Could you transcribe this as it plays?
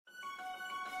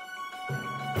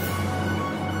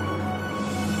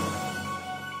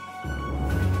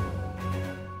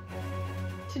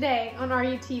Today on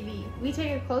RUTV, we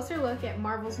take a closer look at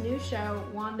Marvel's new show,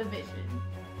 WandaVision.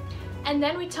 And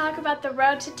then we talk about the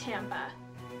road to Tampa.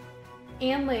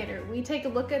 And later, we take a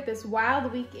look at this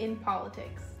wild week in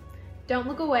politics. Don't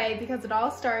look away because it all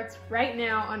starts right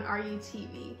now on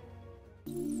RUTV.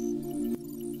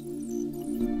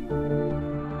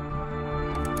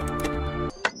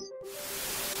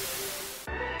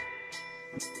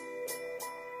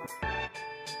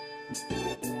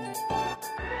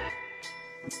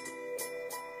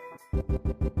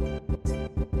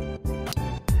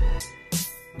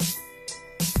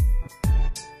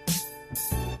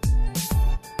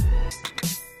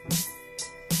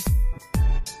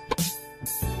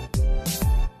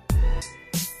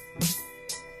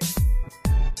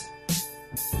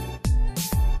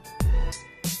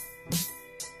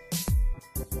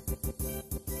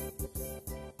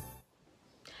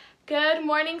 Good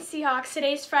morning, Seahawks.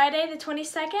 Today's Friday, the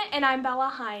 22nd, and I'm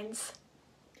Bella Hynes.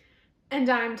 And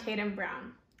I'm Tatum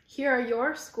Brown. Here are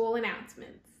your school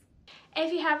announcements.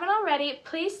 If you haven't already,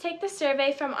 please take the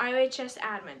survey from RUHS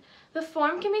admin. The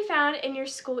form can be found in your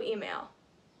school email.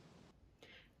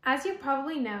 As you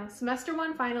probably know, Semester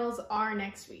 1 finals are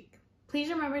next week. Please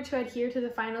remember to adhere to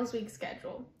the finals week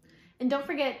schedule. And don't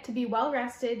forget to be well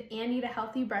rested and eat a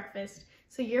healthy breakfast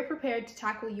so you're prepared to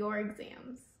tackle your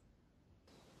exams.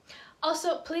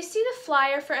 Also, please see the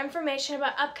flyer for information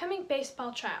about upcoming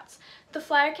baseball tryouts. The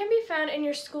flyer can be found in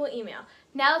your school email.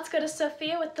 Now let's go to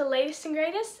Sophia with the latest and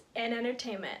greatest in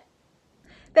entertainment.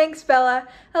 Thanks, Bella.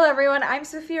 Hello, everyone. I'm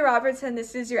Sophia Roberts, and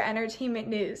this is your entertainment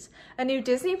news. A new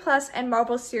Disney Plus and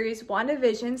Marvel series,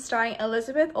 WandaVision, starring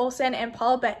Elizabeth Olsen and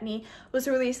Paul Bettany, was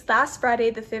released last Friday,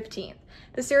 the 15th.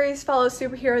 The series follows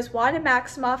superheroes Wanda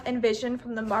Maximoff and Vision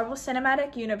from the Marvel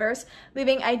Cinematic Universe.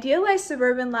 Living idealized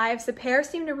suburban lives, the pair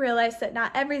seem to realize that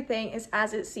not everything is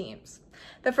as it seems.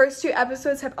 The first 2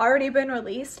 episodes have already been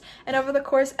released, and over the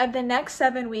course of the next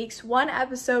 7 weeks, 1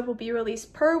 episode will be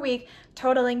released per week,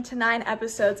 totaling to 9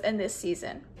 episodes in this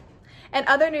season. And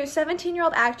other news,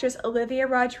 17-year-old actress Olivia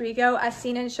Rodrigo, as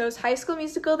seen in shows High School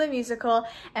Musical, The Musical,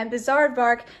 and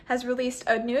Bizaardvark, has released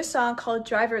a new song called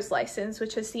Driver's License,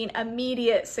 which has seen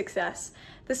immediate success.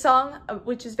 The song,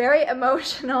 which is very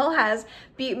emotional, has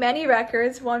beat many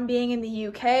records, one being in the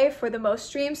UK for the most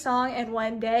streamed song in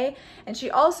one day, and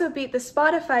she also beat the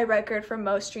Spotify record for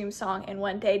most streamed song in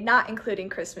one day, not including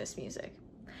Christmas music.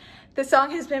 The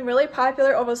song has been really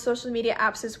popular over social media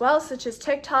apps as well, such as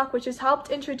TikTok, which has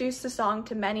helped introduce the song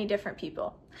to many different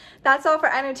people. That's all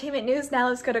for entertainment news. Now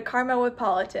let's go to Karma with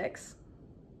politics.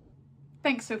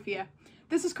 Thanks, Sophia.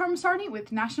 This is Karma Sarni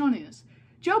with National News.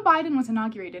 Joe Biden was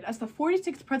inaugurated as the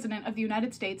 46th President of the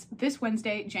United States this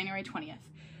Wednesday, January 20th.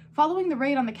 Following the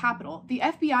raid on the Capitol, the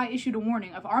FBI issued a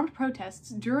warning of armed protests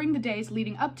during the days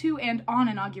leading up to and on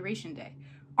Inauguration Day.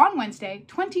 On Wednesday,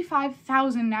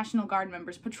 25,000 National Guard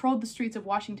members patrolled the streets of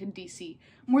Washington, D.C.,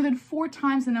 more than 4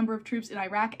 times the number of troops in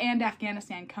Iraq and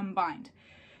Afghanistan combined.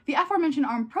 The aforementioned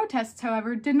armed protests,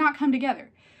 however, did not come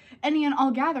together. Any and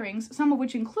all gatherings, some of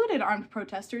which included armed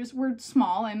protesters, were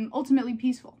small and ultimately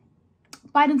peaceful.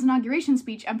 Biden's inauguration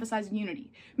speech emphasized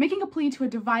unity, making a plea to a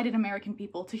divided American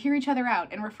people to hear each other out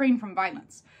and refrain from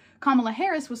violence. Kamala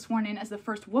Harris was sworn in as the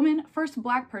first woman, first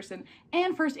Black person,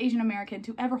 and first Asian American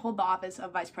to ever hold the office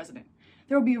of Vice President.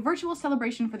 There will be a virtual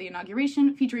celebration for the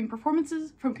inauguration featuring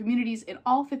performances from communities in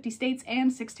all 50 states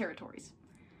and 6 territories.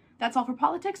 That's all for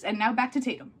politics, and now back to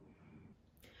Tatum.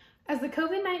 As the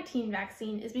COVID-19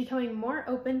 vaccine is becoming more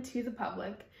open to the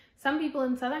public, some people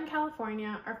in Southern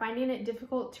California are finding it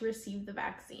difficult to receive the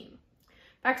vaccine.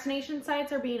 Vaccination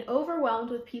sites are being overwhelmed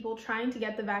with people trying to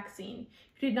get the vaccine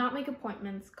who did not make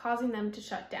appointments, causing them to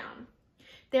shut down.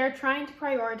 They are trying to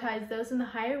prioritize those in the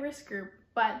higher risk group,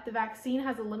 but the vaccine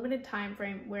has a limited time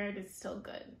frame where it is still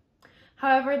good.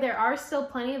 However, there are still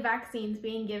plenty of vaccines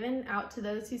being given out to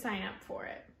those who sign up for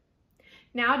it.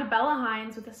 Now to Bella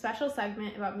Hynes with a special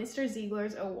segment about Mr.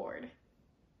 Ziegler's award.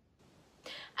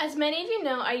 As many of you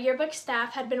know, our yearbook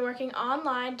staff had been working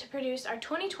online to produce our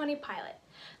 2020 pilot.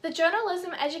 The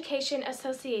Journalism Education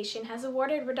Association has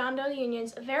awarded Redondo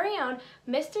Union's very own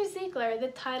Mr. Ziegler the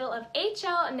title of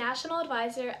HL National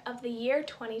Advisor of the Year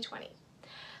 2020.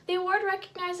 The award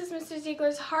recognizes Mr.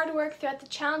 Ziegler's hard work throughout the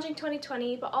challenging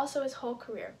 2020, but also his whole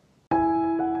career.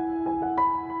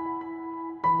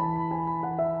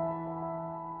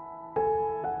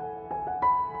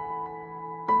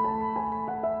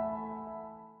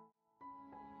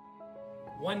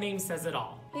 One name says it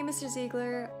all. Hey, Mr.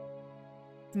 Ziegler.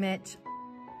 Mitch.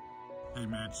 Hey,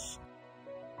 Mitch.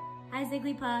 Hi,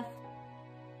 Zigglypuff.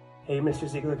 Hey, Mr.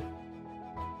 Ziegler.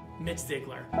 Mitch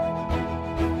Ziegler.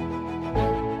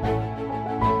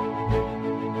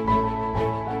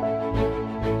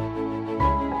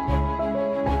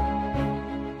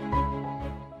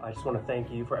 I just want to thank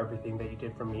you for everything that you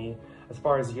did for me as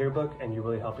far as yearbook, and you're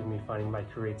really helping me finding my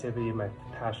creativity, my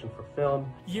passion for film.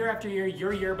 Year after year,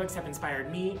 your yearbooks have inspired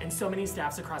me and so many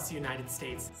staffs across the United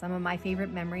States. Some of my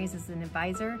favorite memories as an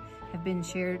advisor have been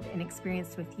shared and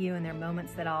experienced with you, and they're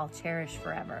moments that I'll cherish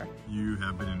forever. You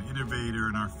have been an innovator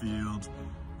in our field.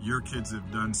 Your kids have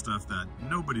done stuff that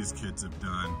nobody's kids have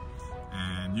done,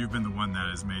 and you've been the one that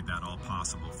has made that all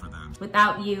possible for them.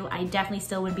 Without you, I definitely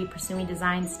still would be pursuing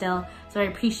design still, so I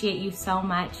appreciate you so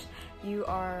much. You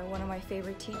are one of my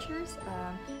favorite teachers.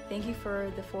 Thank you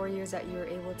for the 4 years that you were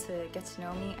able to get to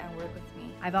know me and work with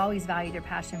me. I've always valued your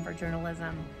passion for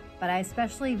journalism, but I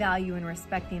especially value and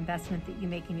respect the investment that you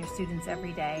make in your students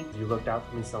every day. You looked out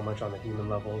for me so much on the human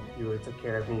level. You really took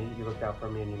care of me, you looked out for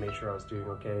me, and you made sure I was doing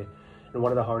okay in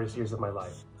one of the hardest years of my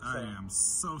life. I am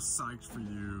so psyched for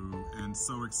you and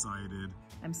so excited.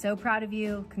 I'm so proud of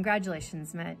you.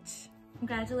 Congratulations, Mitch.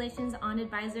 Congratulations on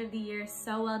Advisor of the Year,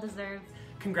 so well deserved.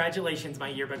 Congratulations, my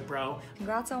yearbook bro.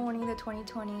 Congrats on winning the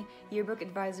 2020 Yearbook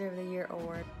Advisor of the Year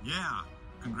award. Yeah,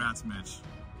 congrats, Mitch.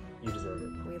 You deserve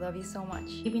it. We love you so much.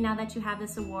 Maybe now that you have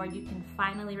this award, you can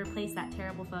finally replace that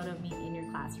terrible photo of me in your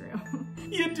classroom.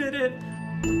 You did it!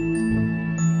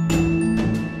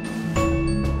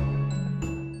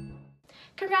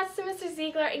 Congrats to Mr.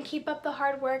 Ziegler and keep up the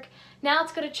hard work. Now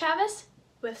let's go to Travis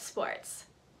with sports.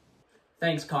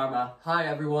 Thanks, Karma. Hi,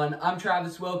 everyone. I'm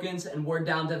Travis Wilkins, and we're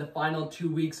down to the final 2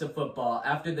 weeks of football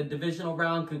after the divisional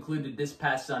round concluded this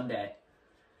past Sunday.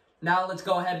 Now let's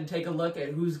go ahead and take a look at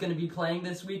who's going to be playing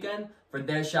this weekend for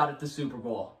their shot at the Super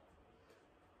Bowl.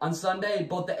 On Sunday,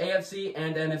 both the AFC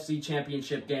and NFC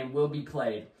championship game will be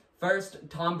played. First,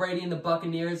 Tom Brady and the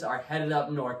Buccaneers are headed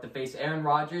up north to face Aaron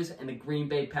Rodgers and the Green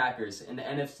Bay Packers in the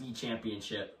NFC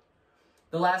championship.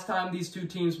 The last time these two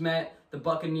teams met, the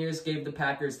Buccaneers gave the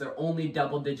Packers their only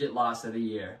double-digit loss of the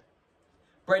year.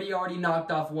 Brady already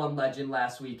knocked off one legend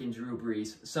last week in Drew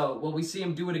Brees, so will we see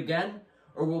him do it again?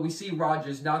 Or will we see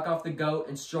Rodgers knock off the GOAT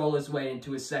and stroll his way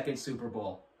into his second Super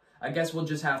Bowl? I guess we'll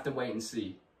just have to wait and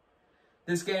see.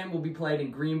 This game will be played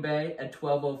in Green Bay at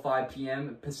 12:05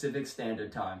 p.m. Pacific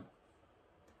Standard Time.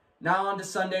 Now on to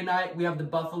Sunday night, we have the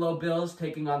Buffalo Bills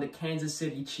taking on the Kansas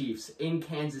City Chiefs in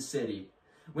Kansas City.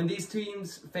 When these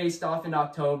teams faced off in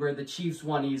October, the Chiefs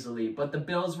won easily, but the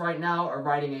Bills right now are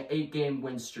riding an 8-game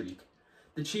win streak.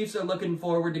 The Chiefs are looking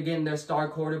forward to getting their star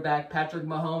quarterback Patrick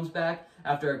Mahomes back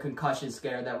after a concussion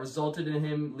scare that resulted in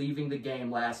him leaving the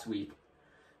game last week.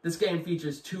 This game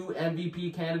features 2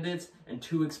 MVP candidates and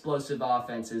 2 explosive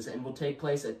offenses and will take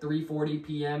place at 3:40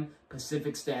 p.m.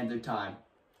 Pacific Standard Time.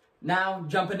 Now,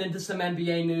 jumping into some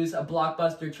NBA news, a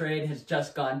blockbuster trade has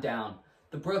just gone down.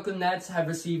 The Brooklyn Nets have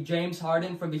received James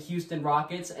Harden from the Houston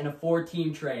Rockets in a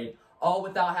 4-team trade, all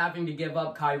without having to give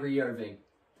up Kyrie Irving.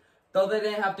 Though they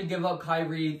didn't have to give up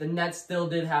Kyrie, the Nets still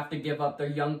did have to give up their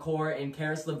young core in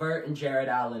Karis LeVert and Jared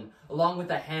Allen, along with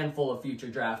a handful of future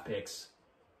draft picks.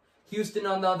 Houston,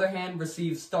 on the other hand,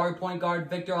 receives star point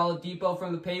guard Victor Oladipo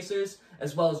from the Pacers,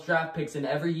 as well as draft picks in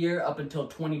every year up until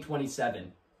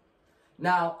 2027.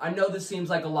 Now, I know this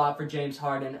seems like a lot for James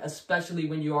Harden, especially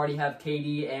when you already have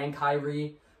KD and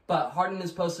Kyrie, but Harden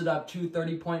has posted up 2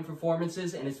 30-point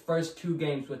performances in his first 2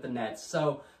 games with the Nets,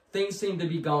 so things seem to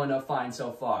be going up fine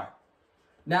so far.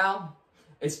 Now,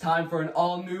 it's time for an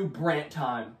all-new Brant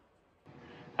time.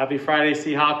 Happy Friday,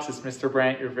 Seahawks. It's Mr.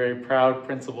 Brant, your very proud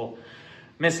principal.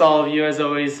 Miss all of you as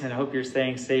always, and I hope you're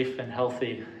staying safe and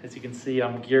healthy. As you can see,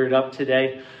 I'm geared up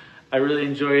today. I really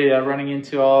enjoy running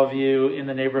into all of you in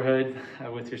the neighborhood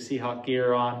with your Seahawk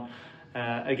gear on.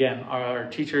 Again, our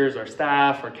teachers, our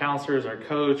staff, our counselors, our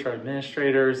coach, our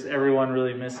administrators, everyone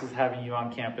really misses having you on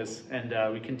campus.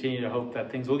 And we continue to hope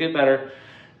that things will get better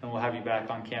and we'll have you back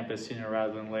on campus sooner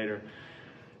rather than later.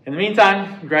 In the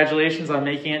meantime, congratulations on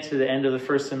making it to the end of the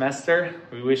first semester.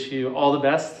 We wish you all the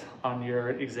best on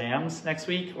your exams next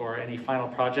week or any final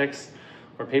projects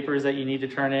or papers that you need to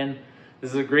turn in.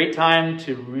 This is a great time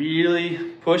to really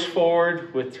push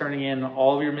forward with turning in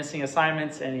all of your missing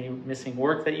assignments, any missing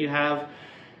work that you have,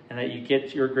 and that you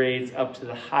get your grades up to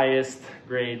the highest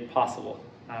grade possible.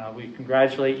 We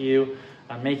congratulate you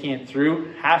on making it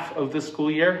through half of the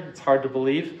school year. It's hard to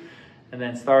believe. And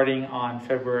then starting on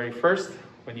February 1st,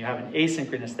 when you have an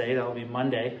asynchronous day, that will be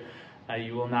Monday,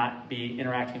 you will not be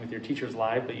interacting with your teachers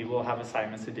live, but you will have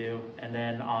assignments to do. And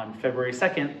then on February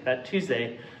 2nd, that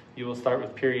Tuesday, you will start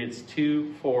with periods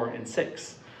 2, 4, and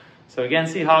 6. So again,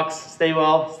 Seahawks, stay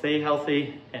well, stay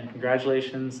healthy, and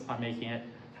congratulations on making it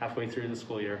halfway through the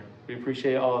school year. We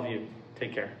appreciate all of you.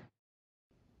 Take care.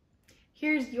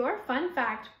 Here's your fun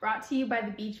fact brought to you by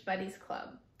the Beach Buddies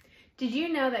Club. Did you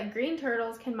know that green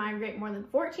turtles can migrate more than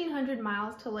 1,400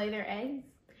 miles to lay their eggs?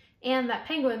 and that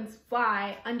penguins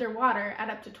fly underwater at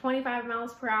up to 25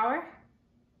 miles per hour.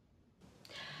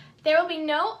 There will be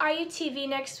no RUTV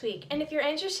next week, and if you're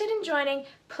interested in joining,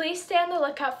 please stay on the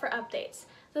lookout for updates.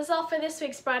 That's all for this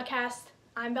week's broadcast.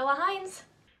 I'm Bella Hynes.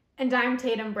 And I'm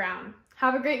Tatum Brown.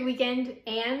 Have a great weekend,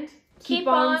 and keep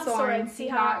on soaring,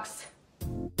 Seahawks.